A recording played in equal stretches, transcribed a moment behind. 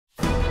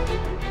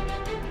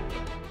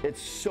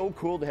It's so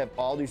cool to have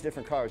all these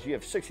different cars. You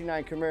have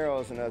 69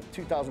 Camaros and a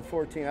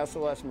 2014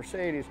 SLS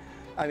Mercedes.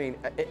 I mean,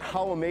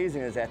 how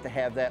amazing is that to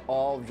have that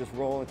all just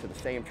roll into the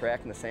same track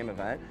in the same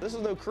event? This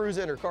is no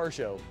cruise-in or car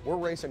show. We're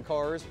racing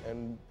cars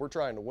and we're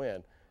trying to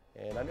win.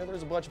 And I know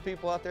there's a bunch of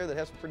people out there that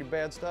have some pretty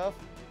bad stuff.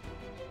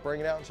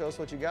 Bring it out and show us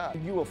what you got.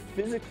 You will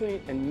physically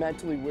and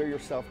mentally wear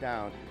yourself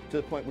down to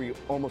the point where you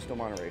almost don't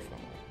want to race no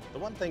more. The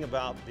one thing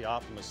about the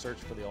Optima search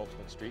for the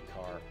ultimate street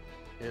car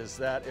is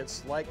that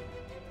it's like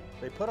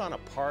they put on a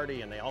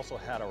party and they also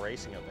had a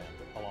racing event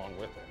along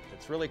with it.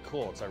 It's really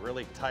cool. It's a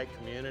really tight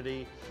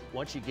community.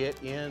 Once you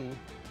get in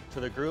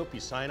to the group, you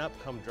sign up,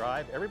 come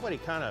drive. Everybody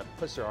kind of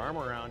puts their arm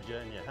around you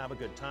and you have a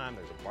good time.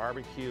 There's a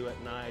barbecue at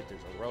night,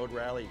 there's a road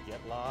rally, you get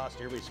lost,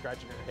 everybody's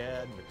scratching their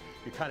head.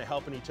 You're kind of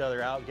helping each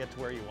other out, get to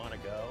where you want to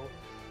go.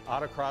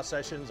 Autocross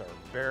sessions are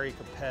very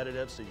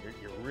competitive, so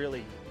you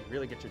really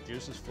get your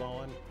juices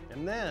flowing.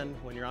 And then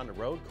when you're on the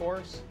road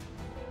course,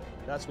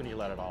 that's when you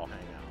let it all hang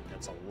out.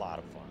 It's a lot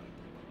of fun.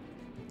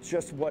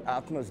 Just what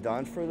Optima's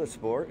done for the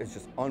sport is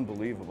just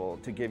unbelievable,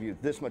 to give you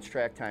this much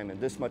track time and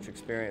this much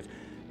experience,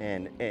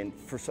 and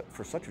for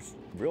such a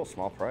real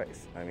small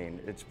price. I mean,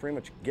 it's pretty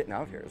much getting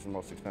out here is the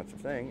most expensive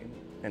thing.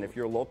 And if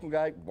you're a local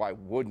guy, why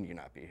wouldn't you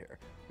not be here?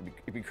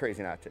 It'd be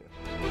crazy not to.